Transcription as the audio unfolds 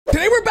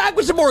Today we're back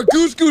with some more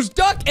Goose Goose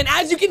Duck, and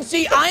as you can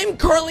see, I am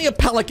currently a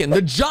pelican.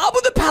 The job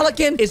of the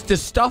pelican is to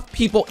stuff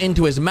people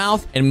into his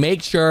mouth and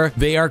make sure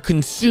they are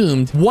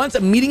consumed. Once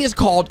a meeting is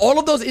called, all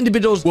of those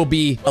individuals will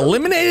be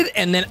eliminated,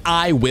 and then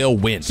I will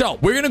win. So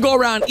we're gonna go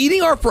around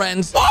eating our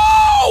friends.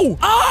 Oh,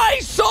 I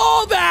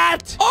saw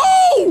that.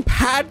 Oh,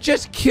 Pat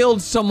just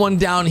killed someone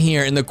down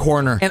here in the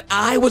corner, and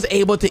I was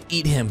able to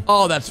eat him.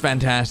 Oh, that's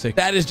fantastic.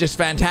 That is just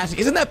fantastic.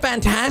 Isn't that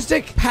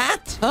fantastic,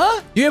 Pat?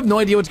 Huh? You have no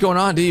idea what's going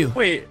on, do you?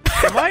 Wait,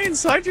 am I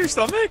inside your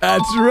stomach?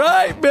 That's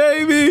right,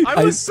 baby.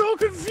 I was so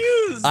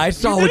confused. I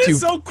saw you what did you it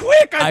so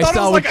quick. I thought it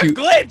was like a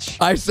glitch.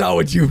 I saw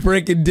what you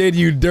freaking did,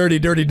 you dirty,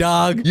 dirty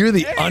dog. You're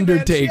the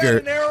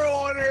Undertaker. Man, she had an arrow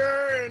on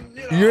her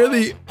and, You're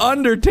the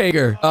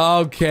Undertaker.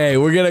 Okay,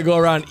 we're gonna go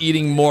around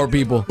eating more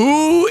people.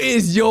 Who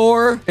is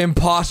your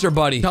imposter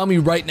buddy? Tell me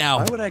right now.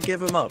 Why would I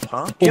give him up,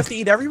 huh? You have to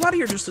eat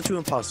everybody or just the two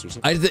imposters?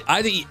 I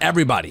have to eat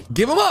everybody.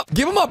 Give him up.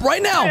 Give him up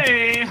right now.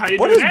 Hey, how you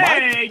What doing? is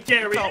Hey,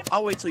 Gary. No,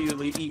 I'll wait till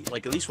you eat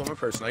like at least one more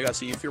person. I gotta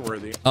see if you're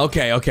worthy.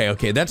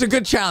 Okay. That's a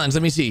good challenge.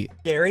 Let me see.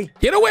 Gary.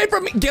 Get away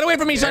from me. Get away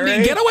from me,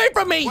 Ssundee. Get away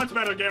from me. What's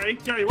better, Gary?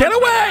 Gary, Get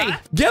away.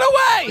 Get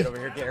away. Get over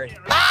here, Gary.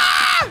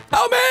 Ah!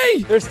 Help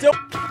me. There's still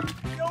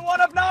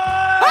one up nine.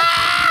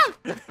 Ah!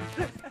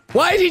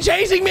 Why is he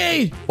chasing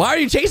me? Why are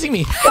you chasing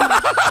me?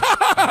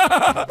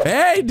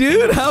 Hey,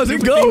 dude, how's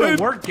it going?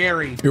 Work,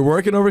 Gary. You're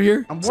working over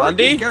here? I'm working.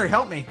 Ssundee? Gary,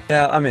 help me.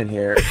 Yeah, I'm in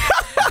here.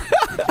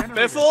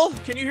 Biffle,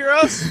 can you hear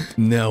us?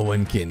 No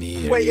one can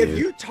hear Wait, you. if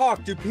you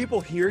talk, do people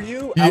hear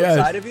you Yes,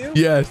 outside of you?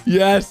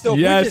 Yes. So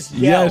we just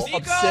yell Yes.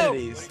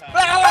 obscenities.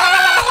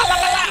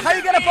 How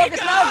you gonna focus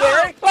now,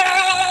 Gary?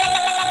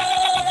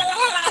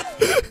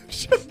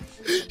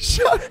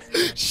 Shut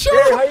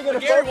Gary, how you gonna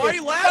Gary, focus? why are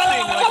you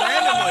laughing like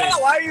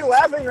randomly? Why are you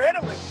laughing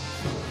randomly?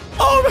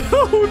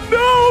 Oh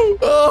no!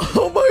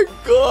 Oh my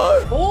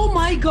god! Oh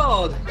my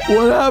god!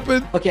 What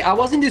happened? Okay, I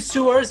was in the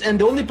sewers, and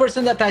the only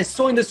person that I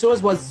saw in the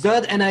sewers was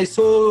Zud, and I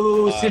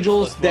saw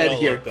Sigils dead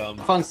here.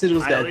 Found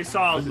Sigils I only dead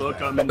saw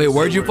Lookum in Wait, the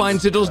where'd you sewers. find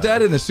Sigils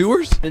dead? In the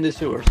sewers? in the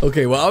sewers.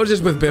 Okay, well, I was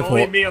just with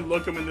Only Biffle. me and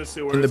Lookum in the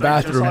sewers. In the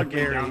bathroom. I just saw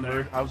Gary down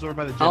there. I was over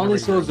by the I only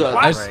saw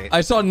generator. Zud.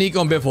 I saw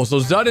Nico and Biffle, so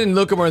Zud and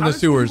Lookum are in How the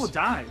did sewers. people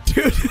die?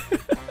 Dude.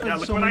 Yeah,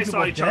 look So when many I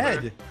saw people each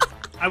other. dead.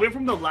 I went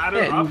from the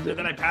ladder Yeah, up, and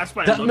then I passed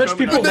by that Lookum, much and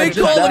people I was They that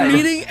just call a died.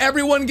 meeting,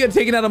 everyone get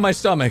taken out of my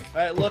stomach. All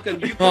right, look,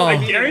 you Oh. I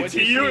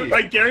guarantee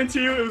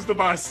you, it was the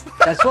bus.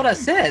 That's what I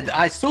said.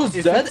 I saw it's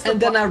Zud, the and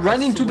then I box,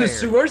 ran I into the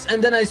swear. sewers,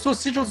 and then I saw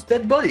Sigils'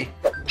 dead body.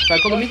 So I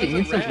called a meeting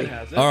instantly.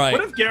 All right.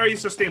 What if Gary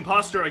is just the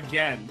imposter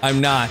again? I'm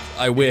not.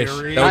 I wish.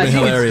 Gary. That would I be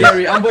think it's hilarious.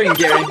 Gary. I'm voting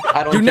Gary.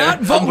 I don't Do care. not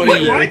I'm vote. voting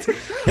Wait, Gary. What?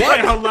 Wait,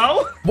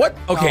 hello? What?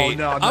 Okay.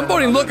 No, I'm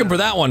voting Lookum for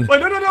that one. Wait,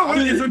 no.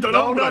 Is there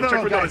Dodo? No, Check for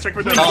Dodo. guys. Check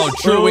for Dodo. Oh,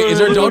 true. Wait, is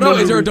there Dodo?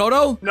 Is there a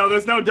Dodo? No,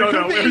 there's no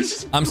Dodo.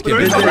 I'm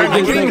skipping. Is there- What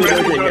is there-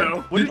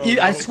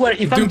 Dodo. I swear,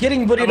 if I'm Dude,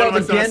 getting voted I'm out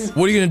on again, sus.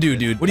 are you gonna do,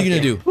 dude? What are you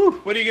gonna do?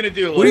 What are you gonna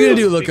do? What are you gonna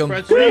do, Lookum?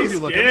 What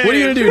What are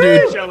you gonna do,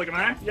 dude? Yeah, look at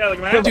that. Yeah, look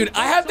at that. Dude,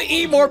 I have to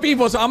eat more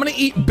people, so I'm gonna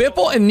eat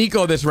Biffle and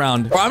Nico this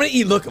round. Or I'm gonna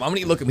eat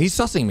Lookum. He's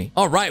sussing me.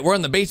 All right, we're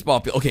on the baseball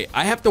field. Okay,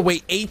 I have to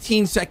wait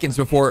 18 seconds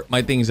before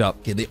my thing's up.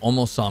 Okay, they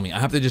almost saw me. I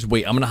have to just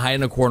wait. I'm gonna hide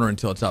in a corner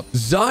until it's up.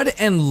 Zud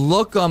and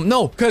Lookum.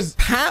 No, because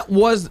Pat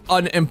was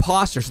an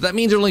imposter, so that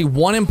means there's only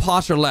one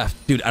imposter left.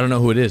 Dude, I don't know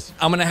who it is.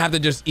 I'm gonna have to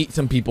just eat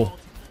some people.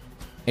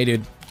 Hey,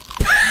 dude.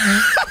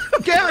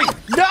 Gary,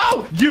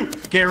 no!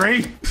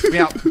 Gary, let me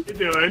out. What you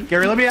doing?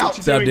 Gary, let me out.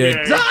 What's up, dude?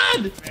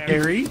 Done!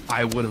 Gary,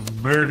 I would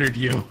have murdered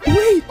you.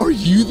 Wait, are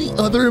you the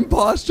other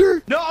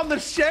imposter? No, I'm the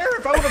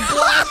sheriff. I would have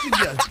blasted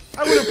you.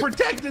 I would have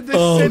protected this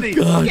Oh, city.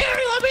 God.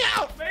 Gary, let me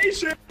out.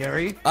 Patient.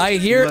 Gary, I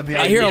hear Let me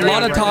a out.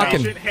 lot of Right now.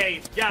 talking.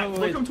 Hey, yeah,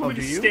 wait. Lookum told me Oh,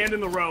 do to you? stand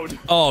in the road.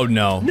 Oh,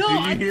 no. no, do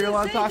I you hear a didn't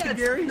lot of say talking, that.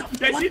 Gary?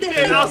 Yes, What you the did.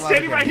 hell? I was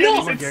standing right here. No.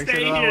 You said Gary, stay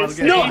say here. that.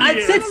 Stay No, I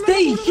here. said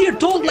stay here,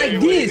 told like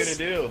What are you this.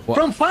 gonna do? What?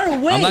 From far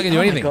away. I'm not gonna do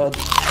Oh my anything. God.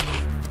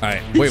 All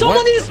right. Did Wait, someone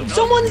what?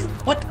 someone is,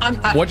 what?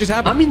 What just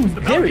happened? I'm in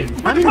Gary.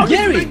 I'm in How can you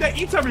Gary. think that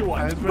eats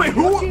everyone? Wait,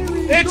 who?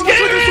 It's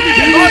Gary!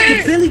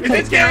 Is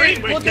it Gary?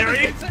 Wait,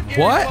 Gary?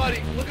 What?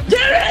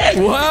 Gary!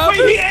 What?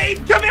 Wait, he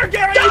ate! Come here,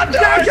 Gary! Come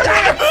here! Ah!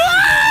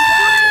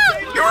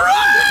 You're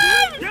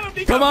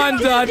right! Come on,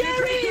 Dud.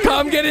 Gary!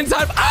 Come get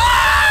inside.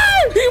 Ah!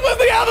 He was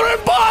the other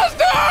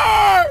imposter!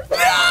 No!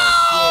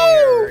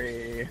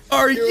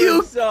 Are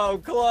you So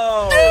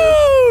close.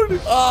 dude?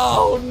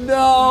 Oh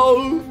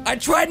no! I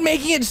tried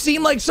making it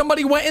seem like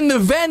somebody went in the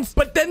vents,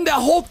 but then the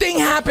whole thing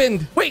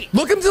happened. Wait,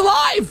 Lookham's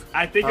alive.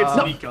 I think it's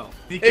Nico.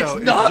 Nico,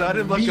 It's not Zud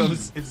and me.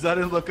 Lookums. It's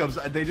Zud and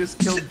Lookums. They just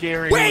killed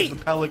Gary Wait! with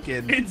the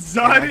pelican. It's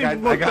Zud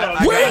and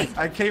Lookum. Wait!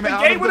 I came The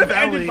out game of would the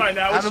have ended belly, by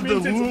now, out which of the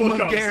means it's womb of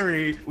Lookums.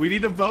 Gary. We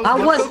need to vote. I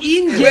was Lookums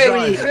in and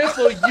Gary. Zud.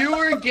 Biffle, you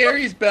were in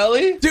Gary's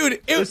belly?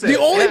 Dude, Listen, the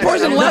only yeah,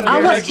 person I left. I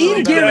was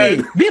in Gary.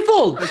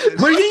 Biffle,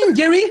 were you in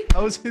Gary?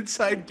 I was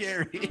inside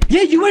Gary.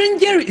 Yeah, you were in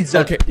Gary. It's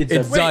Okay, It's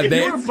it's Zud. Zud. If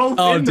They- you were both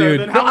oh, in there, dude.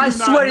 then No, how I would you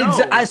not swear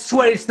know? I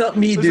swear it's not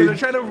me, Listen, they're dude.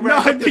 trying to No,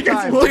 wrap I up the think it's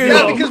time. Lookum.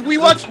 Yeah, because we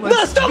watched.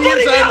 No, stop me and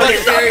voting Zud me.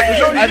 watched Gary.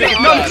 I think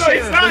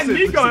it's not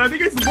Nico. I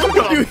think it's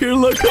Lookum. You hear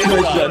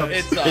Lookum?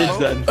 It's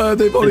Zud.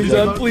 They voting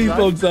Zud. Please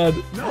vote Zud.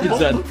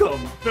 It's Zud.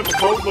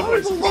 Vote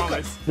Lookum.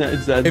 Promise.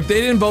 It's Zud. If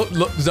they didn't vote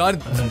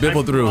Zud,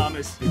 Biffle through.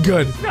 Promise.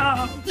 Good.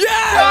 No.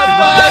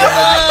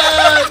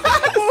 Yeah!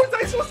 What was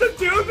I supposed to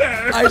do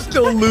there? I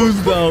still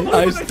lose though.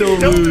 I still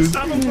lose.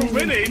 Stop him from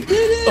winning.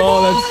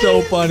 Oh, that's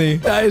so funny.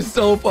 That is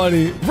so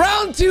funny.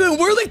 Round 2, and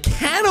we're the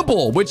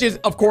cannibal, which is,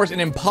 of course, an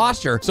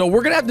imposter. So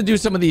we're gonna have to do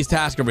some of these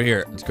tasks over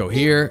here. Let's go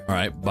here. All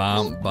right,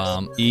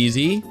 bomb,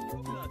 easy.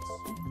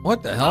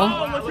 What the hell?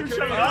 Oh, look who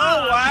showed Oh,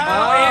 up.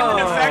 wow.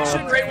 And an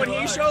infection right when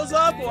he shows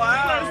up?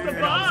 Wow. Where's the The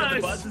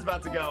bus? bus is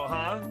about to go,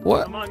 huh?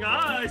 What? Among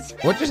us.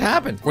 What just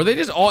happened? Were they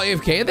just all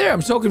AFK there?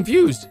 I'm so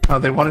confused. Oh,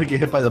 they wanted to get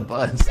hit by the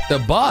bus. The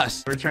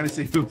bus. We're trying to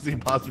see who's the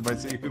imposter by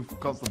seeing who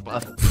calls the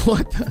bus.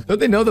 What?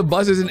 Don't they know the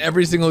bus is in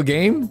every single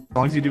game? As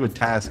long as you do a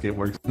task, it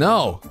works.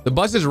 No, the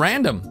bus is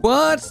random.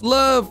 What's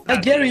love?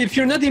 Hey, Gary, if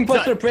you're not the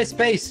imposter, press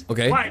space.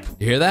 Okay, What?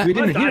 you hear that? We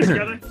didn't Let's hear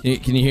die her. together.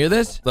 Can you hear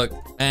this? Look, You're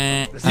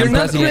I'm not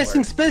pressing it.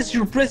 pressing space,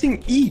 you're pressing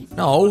E.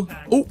 No.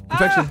 Oh,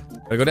 infection.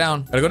 Gotta go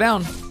down. Gotta go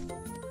down.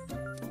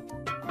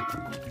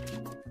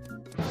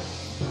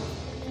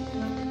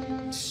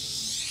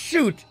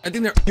 Shoot. I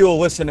think they're... You'll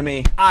listen to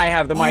me. I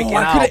have the mic, Oh, and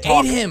I I'll could have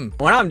talk. ate him.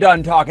 When I'm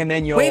done talking,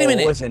 then you'll Wait a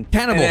minute. listen.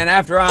 Cannibal. And then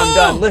after I'm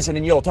done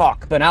listening, you'll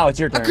talk. So now it's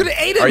your I turn. could have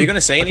ate him. Are you going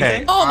to say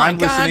anything? Oh my I'm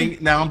God. listening.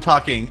 Now I'm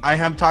talking. I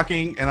am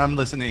talking and I'm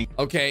listening.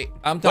 Okay,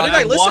 I'm What did talking.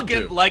 I listen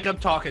Walking to? like I'm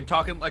talking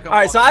like I'm All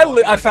right, so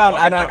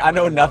I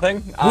know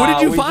nothing. Who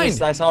did you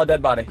find? I saw a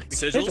dead body.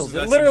 Sigils? It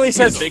That's literally a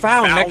says big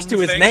found found next to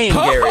his thing? name,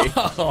 Gary. He's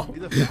a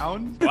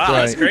found. Wow,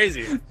 that's Right.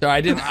 crazy. Sorry,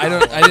 I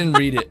didn't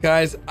read it,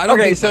 guys. I don't.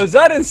 Okay, think so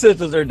Zud and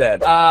Sigils are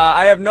dead.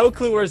 I have no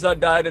clue where Zud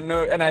died, and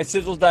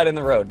Sigils died in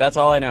the road. That's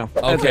all I know.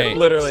 That's Okay. it,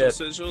 literally it.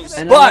 Sigils.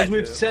 And But- I was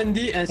with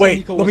Ssundee and Wait,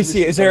 Nico let me was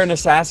see. with Is there an Nico.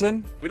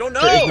 assassin? We don't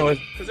There is know. no.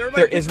 'Cause everybody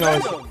There is no.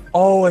 random.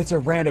 Oh, it's a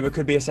random. It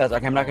could be assassin.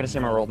 Okay, I'm not gonna say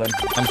my roll then.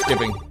 I'm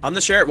skipping. I'm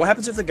the sheriff. What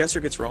happens if the guesser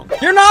gets wrong?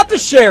 You're not the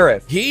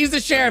sheriff. He's the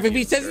sheriff. If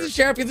he says he's the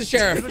sheriff, he's the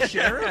sheriff.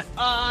 Sheriff?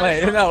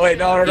 Wait, no,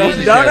 not the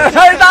the sheriff.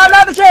 sheriff.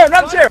 Not the sheriff.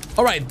 Not the sheriff.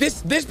 All right,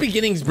 this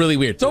beginning's really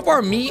weird. So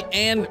far, me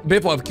and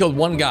Biffle have killed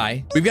one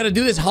guy. We've got to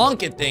do this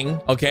honk it thing.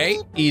 Okay,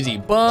 easy.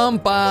 Bum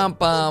bum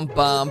bum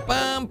bum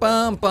bum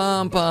bum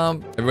bum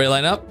bum. Everybody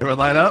line up. Everyone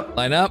line up.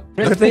 Line up.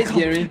 Press space,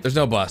 Gary. There's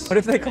no bus. What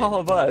if they call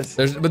a bus?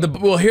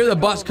 We'll hear the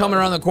bus coming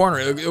around the corner.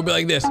 It'll be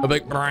like this. It'll be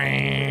like.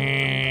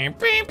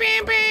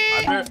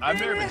 I've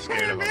never been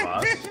scared of a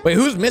bus. Wait,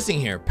 who's missing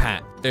here?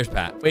 Pat. There's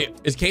Pat. Wait,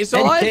 is Kate still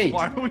Hey, alive? Kate.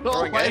 Why are we all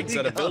Throwing eggs lining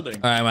at a up? building.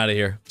 All right, I'm out of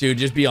here. Dude,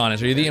 just be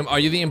honest. Are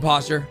you the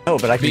imposter? No,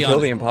 but I can Be kill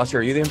honest. the imposter.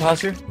 Are you the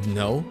imposter?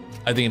 No.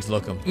 I think it's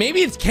Lookum. Maybe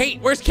it's Kate.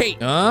 Where's Kate?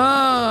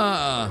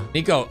 Ah.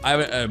 Nico, I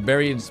have a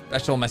very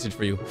special message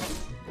for you.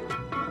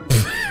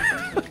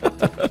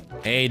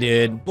 Hey,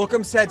 dude.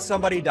 Lookum said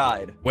somebody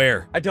died.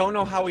 Where? I don't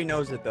know how he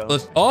knows it though.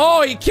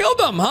 Oh, he killed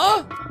him,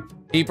 huh?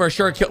 He for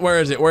sure killed. Where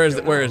is it? Where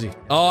is he?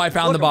 Oh, I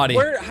found the body.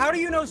 How do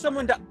you know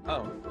someone died?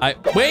 Oh.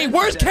 Wait,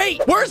 where's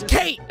Kate? Where's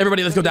Kate?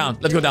 Everybody, let's go down.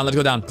 Let's go down. Let's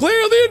go down.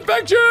 Clear the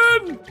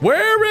infection.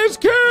 Where is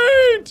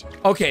Kate?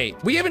 Okay,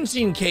 we haven't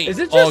seen Kate Is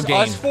it all just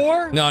game. us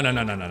four? No.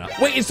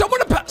 Wait, is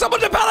someone's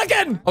a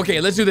pelican? Okay,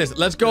 let's do this.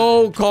 Let's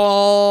go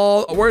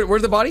call.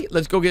 Where's the body?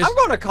 Let's go get. I'm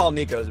going to call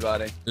Nico's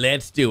body.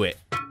 Let's do it.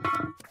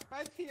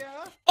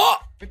 Oh,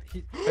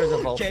 There's a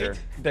vulture.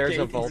 There's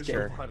a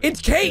vulture.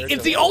 it's Kate.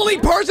 It's the only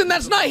person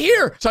that's not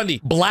here.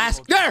 Ssundee,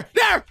 blast. There.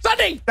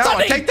 Ssundee. That one,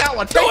 Ssundee. take that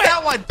one, Do take it.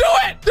 that one. Do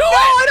it. Do No, it.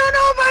 I don't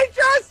know if I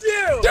trust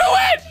you. Do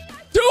it.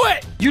 Do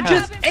it. You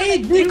just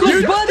ate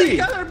Nico's body.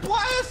 Together,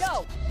 blast.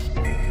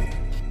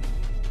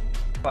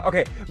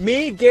 Okay,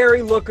 me, Gary,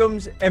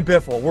 Lookums, and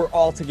Biffle, we're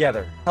all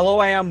together. Hello,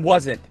 I am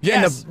wasn't.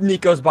 Yes. And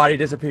Nico's body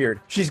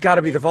disappeared. She's got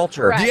to be the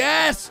vulture. Right.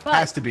 Yes.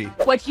 Has to be.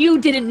 What you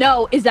didn't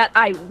know is that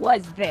I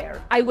was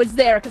there. I was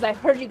there because I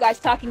heard you guys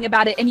talking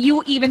about it, and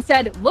you even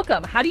said,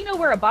 "Lookum, how do you know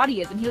where a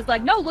body is?" And he was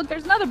like, "No, look,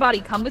 there's another body.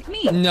 Come with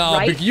me." No,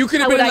 right? but you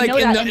could have How been would I like know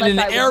in that an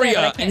unless I was area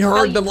there? I and can't heard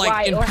tell them you like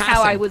why in or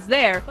how I passing. was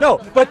there.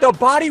 No, but the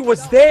body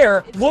was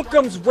there.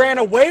 Lookums ran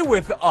away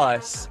with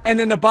us, and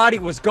then the body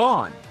was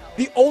gone.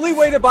 The only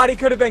way the body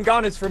could have been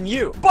gone is from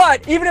you.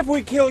 But even if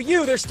we kill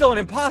you, there's still an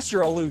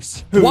imposter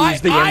loose. Who's Why?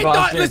 the I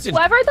imposter? thought. Listen.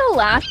 Whoever the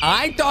last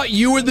I thought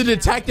you were the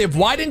detective.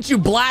 Why didn't you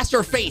blast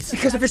her face?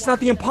 Because if it's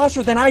not the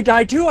imposter, then I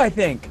die too, I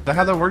think. Is that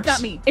how that works?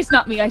 not me. It's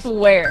not me, I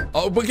swear.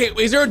 Oh, okay.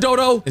 Is there a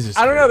dodo? Is this?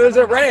 I don't know. There's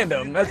a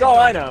random. That's all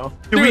I know.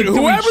 Dude,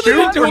 whoever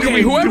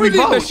do we the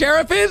vote?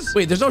 sheriff is.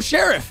 Wait, there's no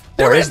sheriff. Or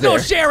There is is no there?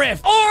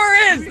 sheriff. Or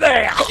is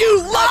there?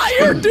 You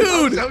liar,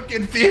 dude. So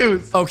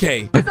confused.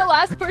 Okay. I was the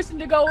last person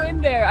to go in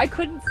there. I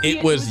couldn't see it.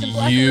 It was in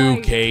black and you,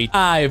 white. Kate.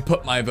 I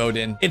put my vote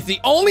in. It's the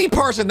only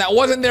person that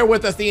wasn't there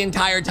with us the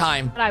entire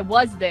time. But I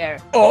was there.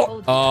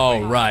 Oh.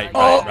 Oh, right.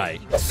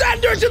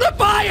 Send her to the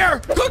fire.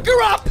 Cook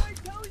her up.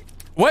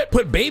 What?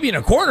 Put baby in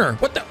a corner?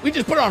 What the? We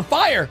just put her on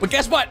fire. But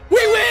guess what? We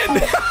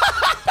win.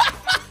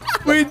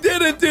 We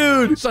did it,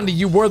 dude. Ssundee,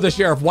 you were the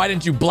sheriff. Why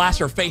didn't you blast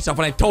her face off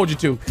when I told you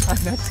to?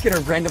 I'm not just gonna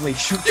randomly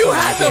shoot You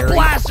had to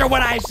blast her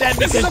when I said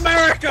This is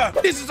America!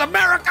 This is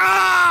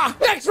America!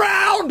 Next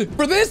round!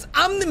 For this,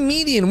 I'm the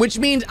median, which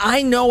means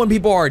I know when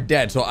people are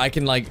dead. So I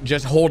can like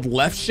just hold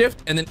left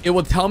shift and then it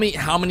will tell me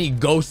how many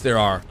ghosts there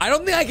are. I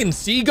don't think I can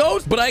see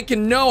ghosts, but I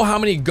can know how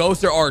many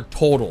ghosts there are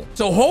total.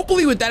 So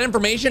hopefully with that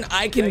information,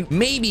 I can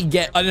maybe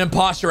get an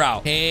imposter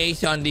out. Hey,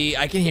 Ssundee,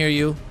 I can hear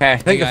you. Okay, I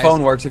think the guys.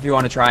 phone works if you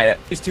want to try it.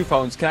 There's 2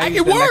 phones. Can I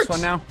use It the next works.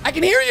 one now? I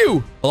can hear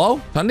you.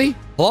 Hello, Ssundee?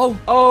 Hello?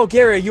 Oh,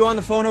 Gary, are you on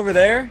the phone over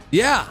there?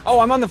 Yeah. Oh,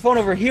 I'm on the phone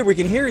over here. We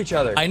can hear each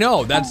other. I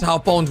know, that's how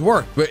phones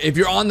work. But if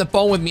you're on the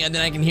phone with me, and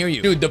then I can hear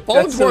you. Dude, the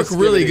phones so work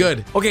really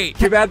stupid. good. Okay,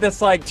 Too bad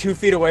that's like 2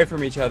 feet away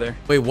from each other.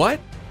 wait, what?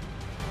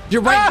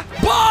 You're right.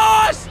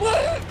 Boss!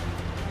 Wait!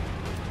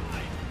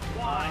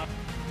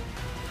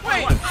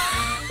 Wait!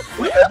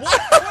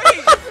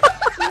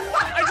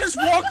 I just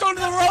walked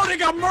onto the road and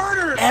got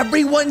murdered!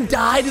 Everyone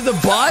died to the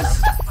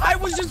bus? I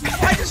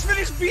just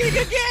finished beating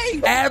a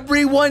game!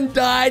 Everyone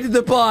died to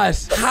the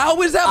bus.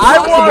 How is that I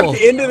possible?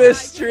 walked into this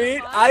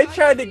street. I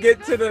tried to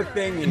get to the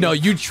thing. No,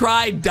 you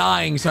tried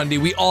dying, Ssundee.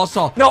 We all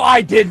saw. No,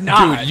 I did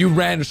not. Dude, you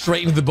ran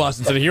straight into the bus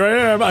and said, here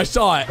I am. I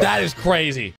saw it. That is crazy.